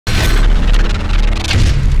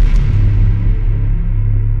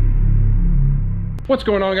What's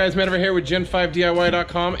going on, guys? Matt over here with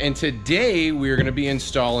Gen5DIY.com, and today we are going to be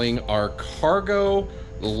installing our cargo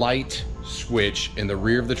light switch in the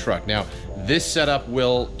rear of the truck. Now, this setup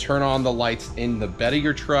will turn on the lights in the bed of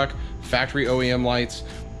your truck, factory OEM lights,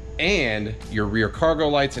 and your rear cargo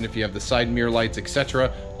lights, and if you have the side mirror lights,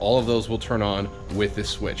 etc., all of those will turn on with this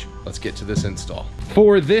switch. Let's get to this install.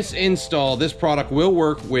 For this install, this product will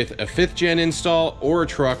work with a 5th gen install or a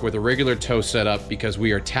truck with a regular tow setup, because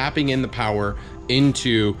we are tapping in the power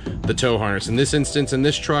into the tow harness. In this instance, in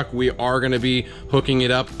this truck, we are going to be hooking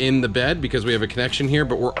it up in the bed because we have a connection here,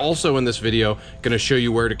 but we're also in this video going to show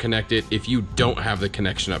you where to connect it if you don't have the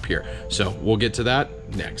connection up here. So we'll get to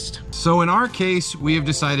that next. So in our case, we have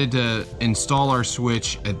decided to install our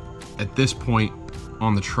switch at this point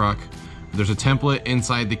on the truck. There's a template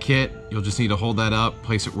inside the kit. You'll just need to hold that up,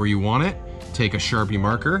 place it where you want it, take a Sharpie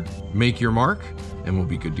marker, make your mark, and we'll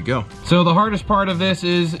be good to go. So the hardest part of this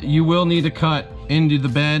is you will need to cut into the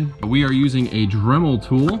bed. We are using a Dremel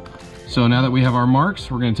tool. So now that we have our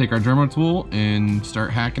marks, we're gonna take our Dremel tool and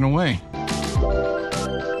start hacking away.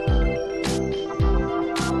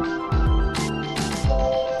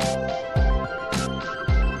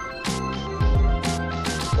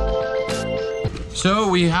 So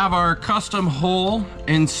we have our custom hole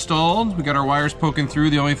installed. We got our wires poking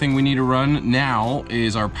through. The only thing we need to run now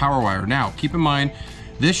is our power wire. Now, keep in mind,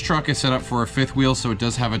 this truck is set up for a 5th wheel, so it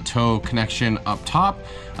does have a tow connection up top.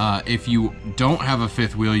 If you don't have a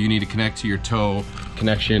 5th wheel, you need to connect to your tow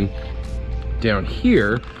connection down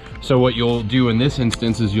here. So what you'll do in this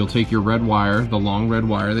instance is you'll take your red wire, the long red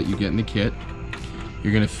wire that you get in the kit,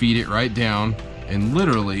 you're gonna feed it right down, and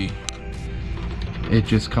literally, it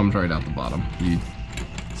just comes right out the bottom.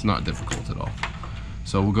 It's not difficult at all.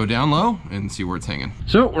 So we'll go down low and see where it's hanging.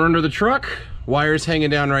 So we're under the truck, wires hanging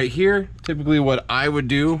down right here. Typically what I would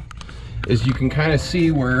do is you can kind of see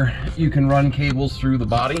where you can run cables through the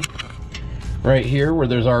body. Right here where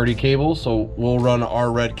there's already cables. So we'll run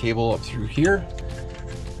our red cable up through here.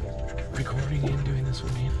 Recording and doing this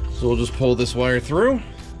with me. So we'll just pull this wire through.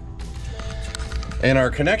 And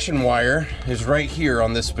our connection wire is right here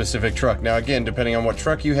on this specific truck. Now again, depending on what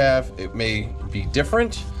truck you have, it may be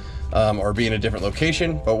different or be in a different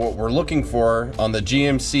location, but what we're looking for on the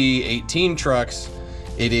GMC 18 trucks,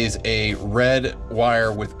 it is a red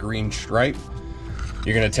wire with green stripe.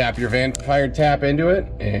 You're gonna tap your Vampire tap into it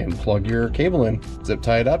and plug your cable in, zip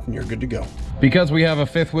tie it up, and you're good to go. Because we have a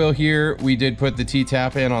 5th wheel here, we did put the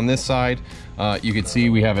T-tap in on this side. You can see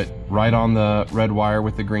we have it right on the red wire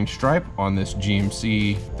with the green stripe on this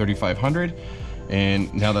GMC 3500.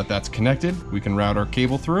 And now that that's connected, we can route our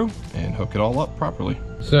cable through and hook it all up properly.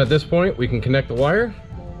 So at this point, we can connect the wire.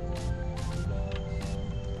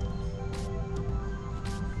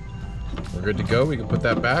 We're good to go. We can put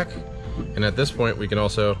that back. And at this point, we can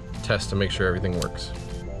also test to make sure everything works.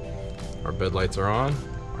 Our bed lights are on.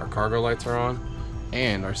 Our cargo lights are on,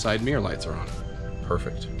 and our side mirror lights are on.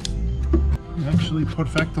 Perfect. Actually,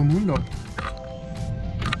 perfecto mundo.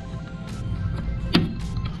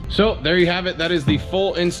 So there you have it. That is the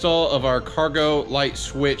full install of our cargo light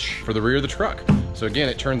switch for the rear of the truck. So again,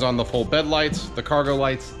 it turns on the full bed lights, the cargo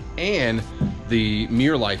lights, and the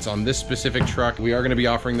mirror lights on this specific truck. We are going to be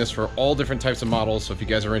offering this for all different types of models. So if you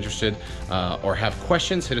guys are interested or have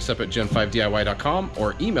questions, hit us up at Gen5DIY.com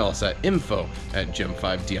or email us at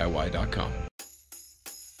info@Gen5DIY.com.